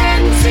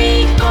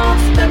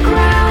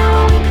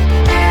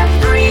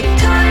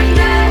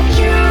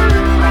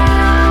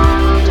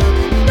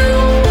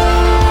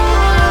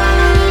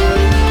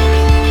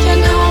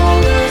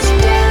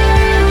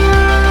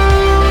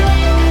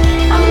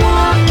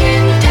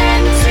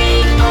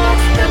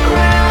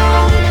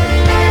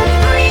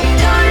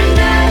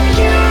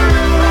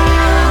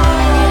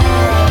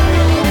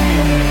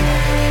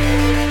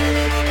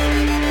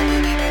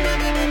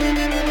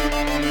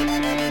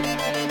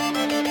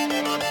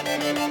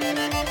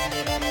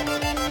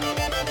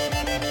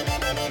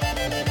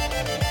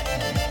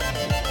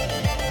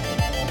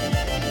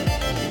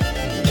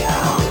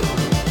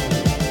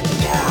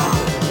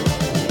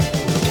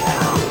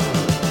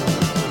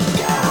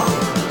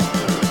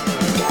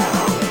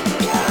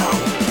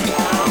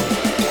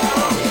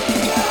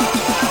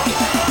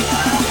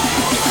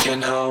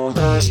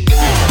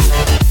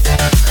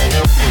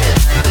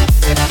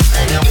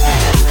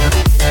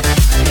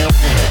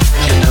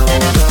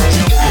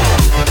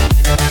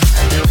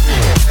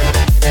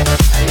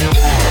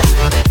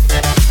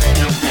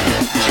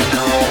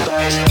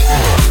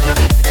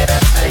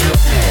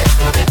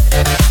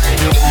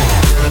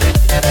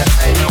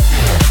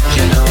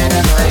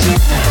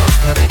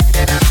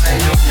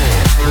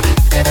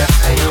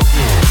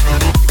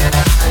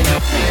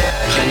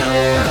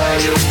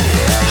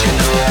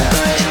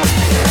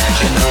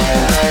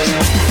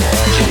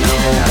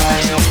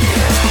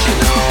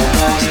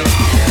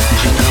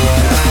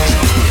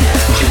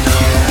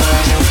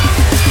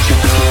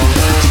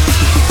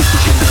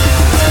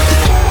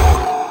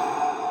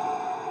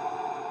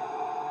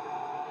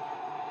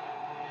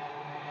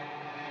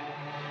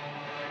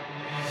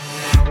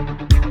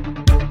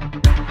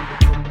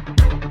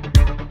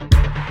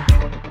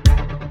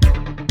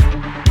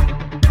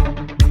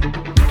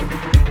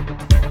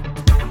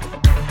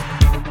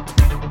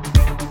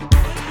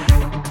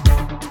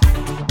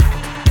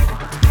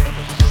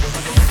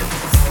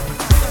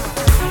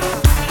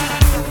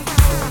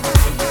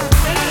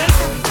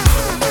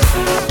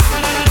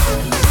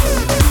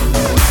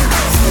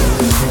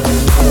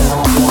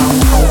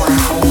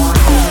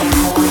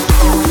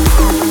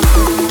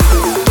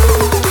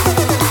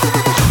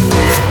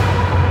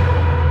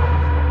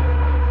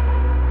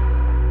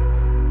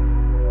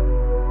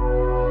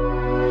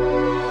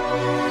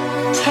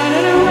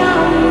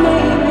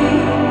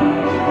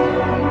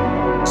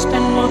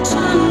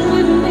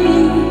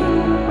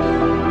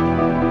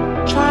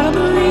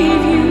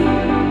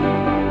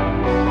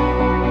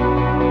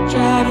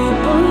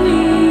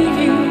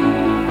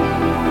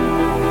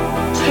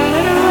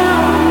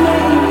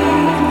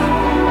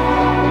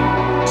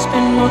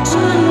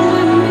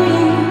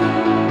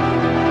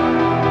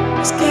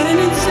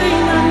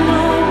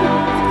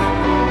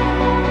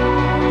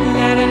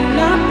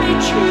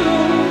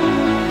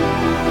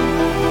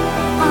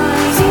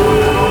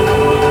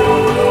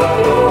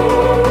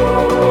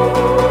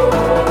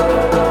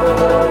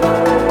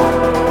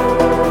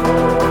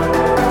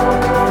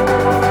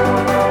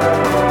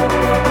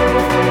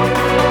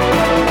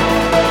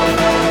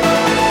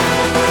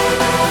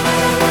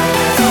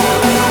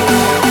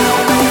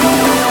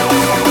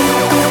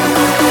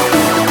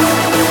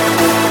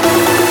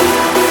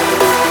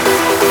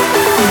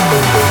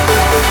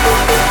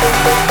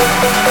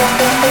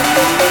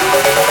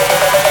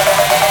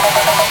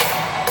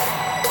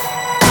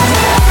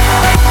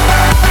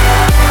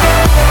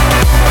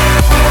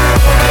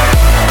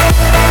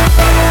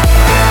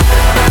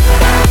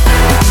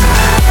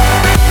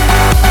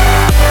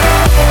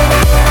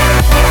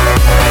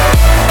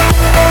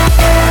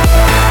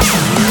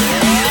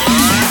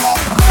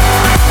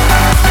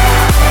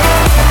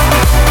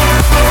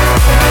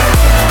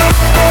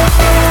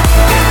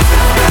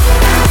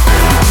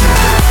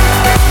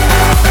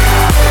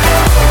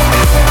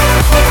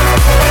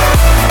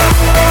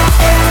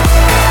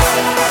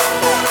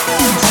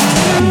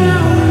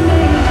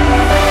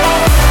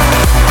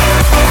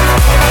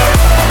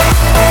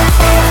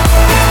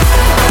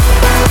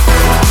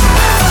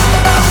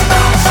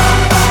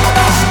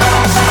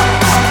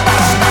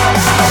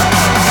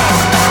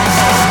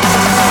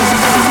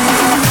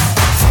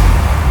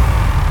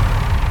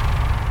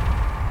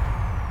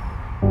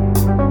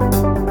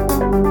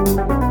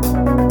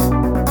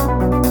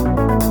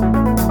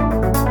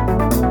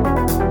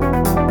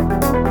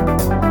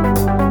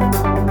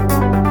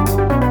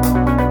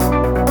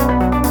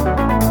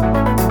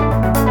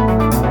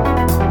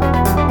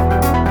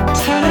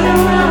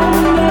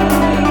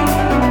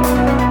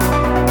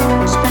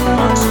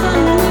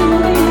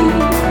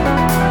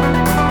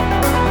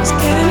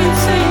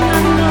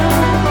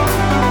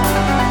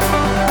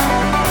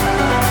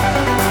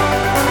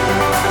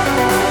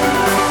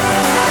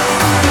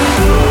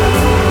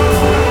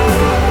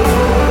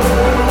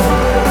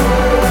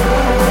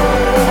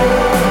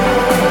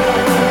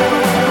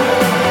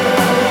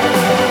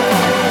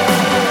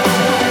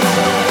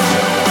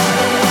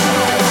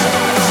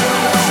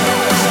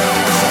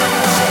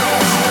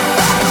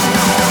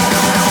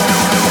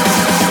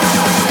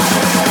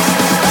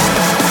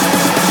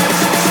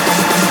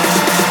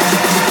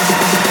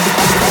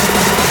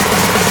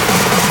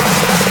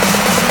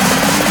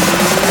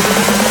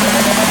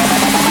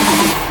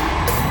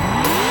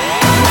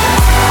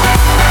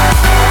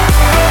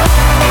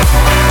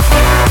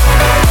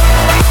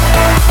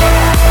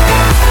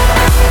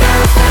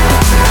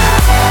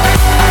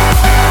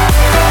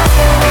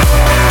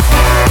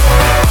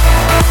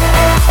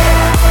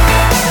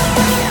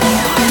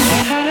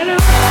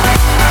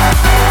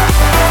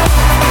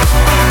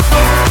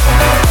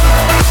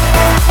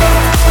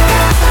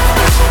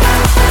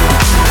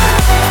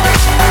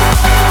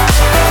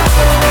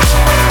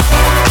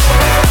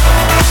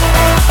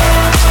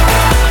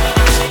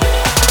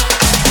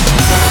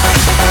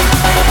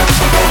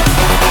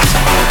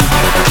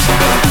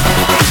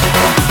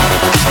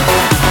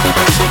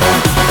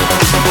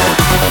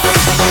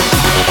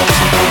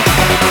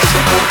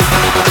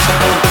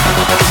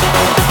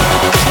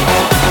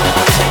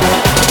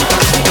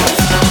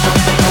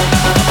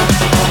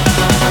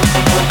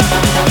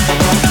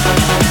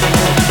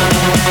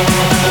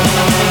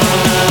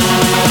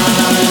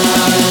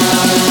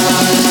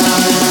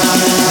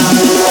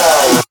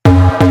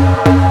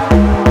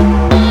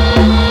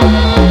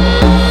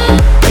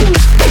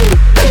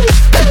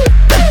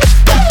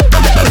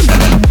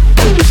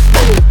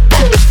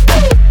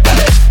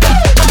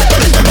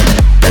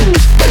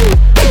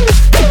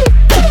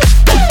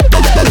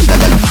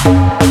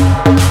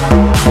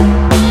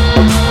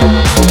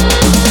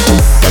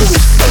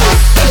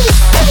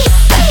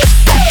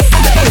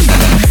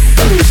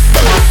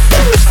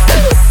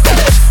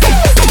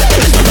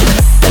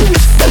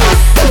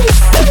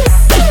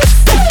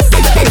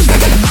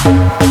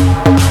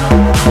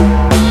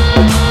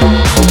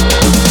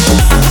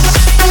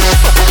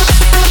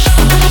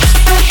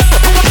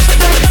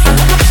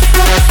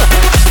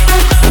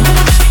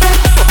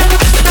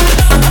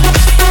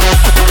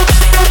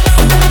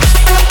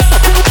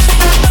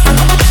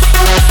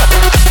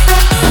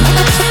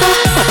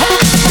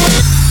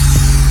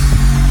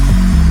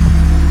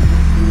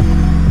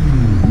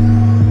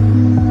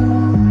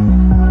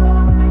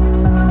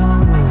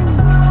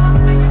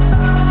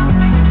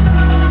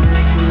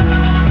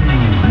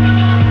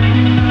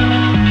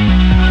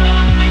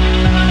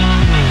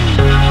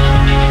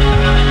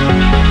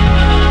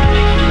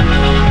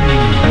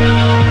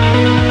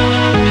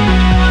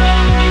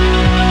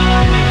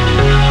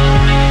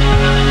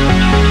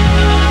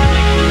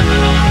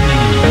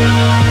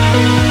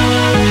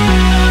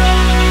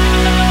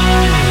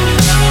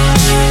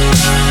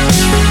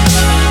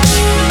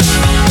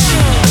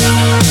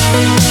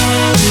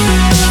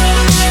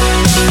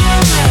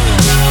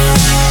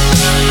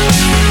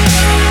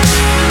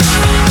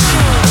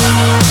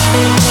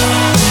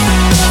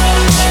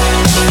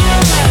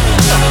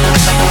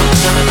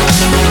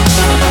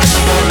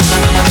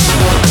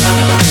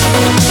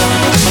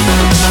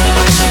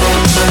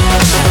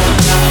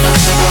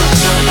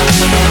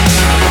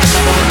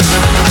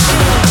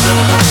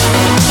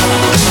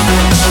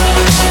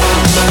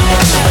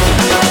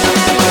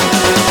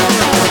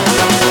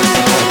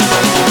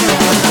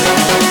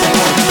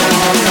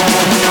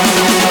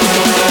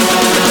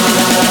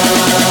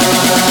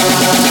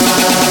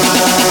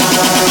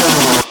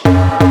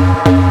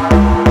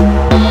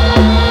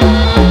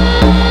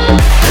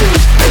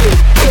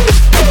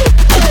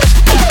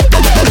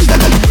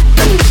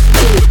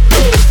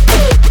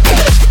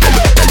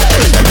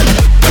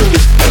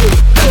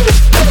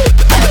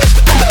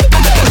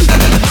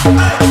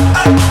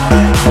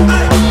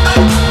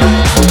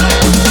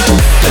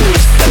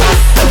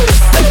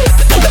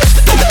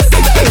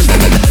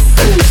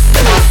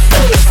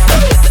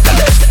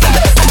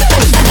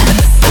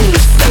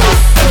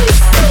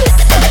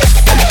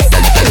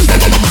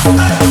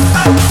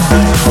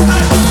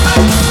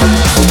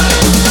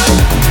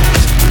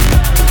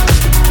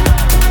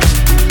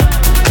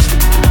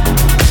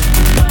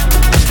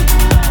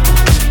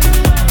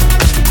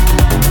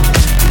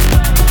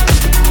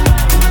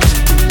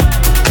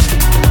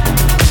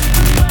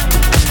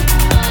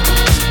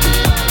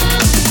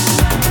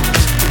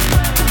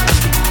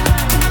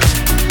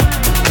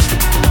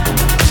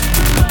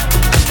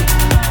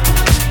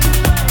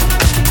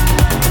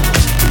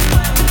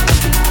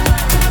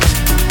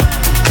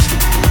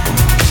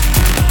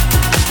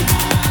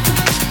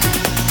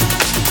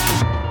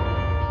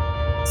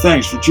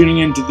Thanks for tuning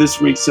in to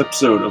this week's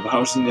episode of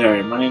House in the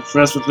Air. My name is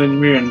Rasmus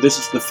Lindemir, and this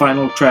is the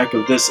final track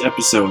of this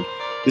episode.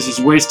 This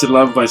is Wasted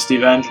Love by Steve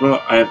Angello.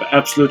 I have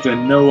absolutely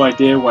no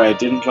idea why I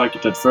didn't like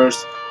it at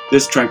first.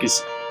 This track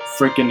is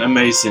freaking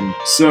amazing,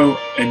 so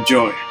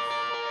enjoy.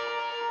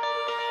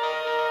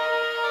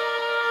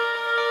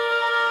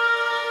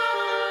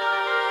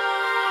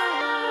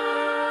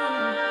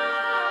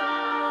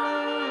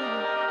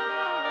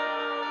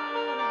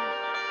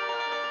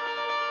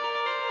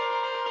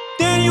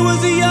 Danny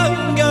was a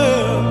young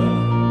girl,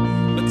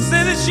 but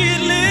said that she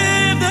had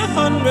lived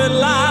 100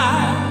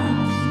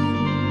 lives.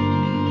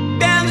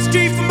 Down the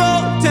street from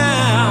Old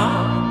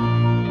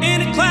Town,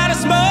 in a cloud of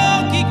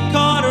smoke, he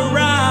caught her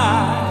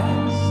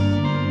eyes.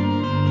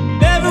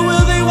 Never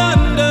will they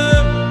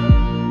wonder,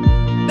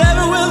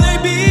 never will they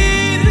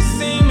be the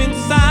same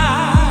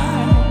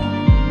inside.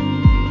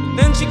 But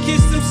then she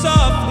kissed him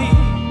softly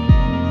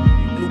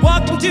and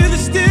walked into the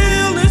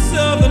stillness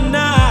of the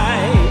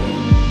night.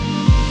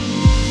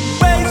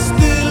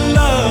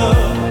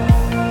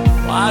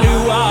 Why do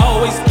I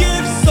always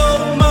give so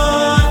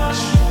much?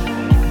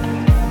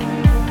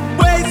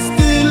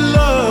 Wasted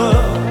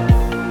love.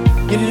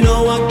 You know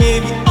I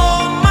gave you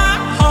all my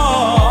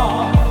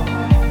heart.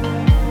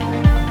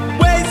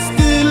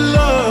 Wasted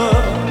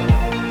love.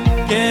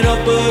 Can't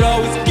help but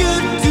always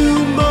give too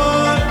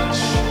much.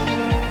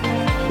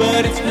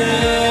 But it's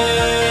never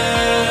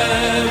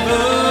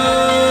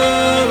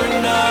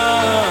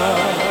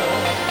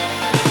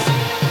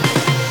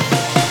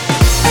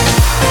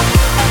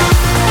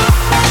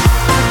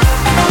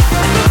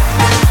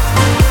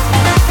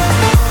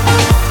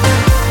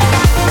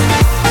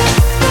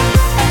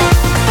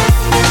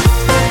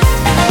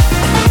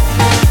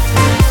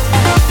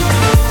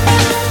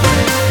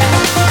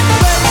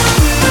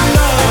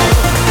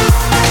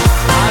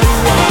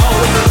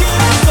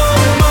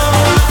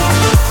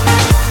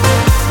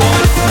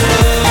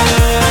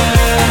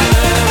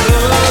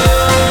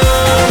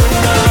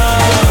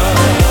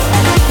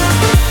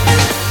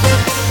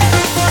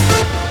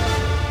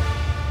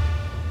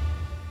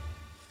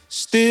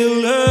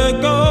still a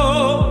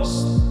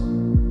ghost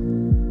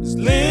is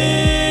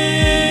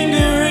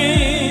lingering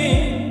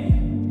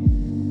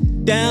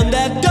down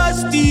that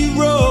dusty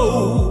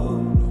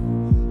road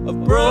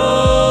of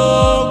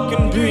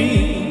broken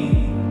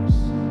dreams.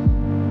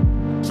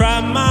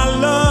 Try my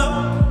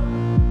luck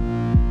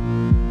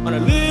on a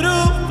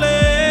little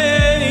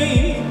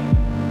flame.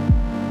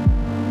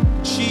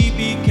 She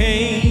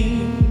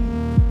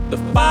became the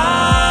fire.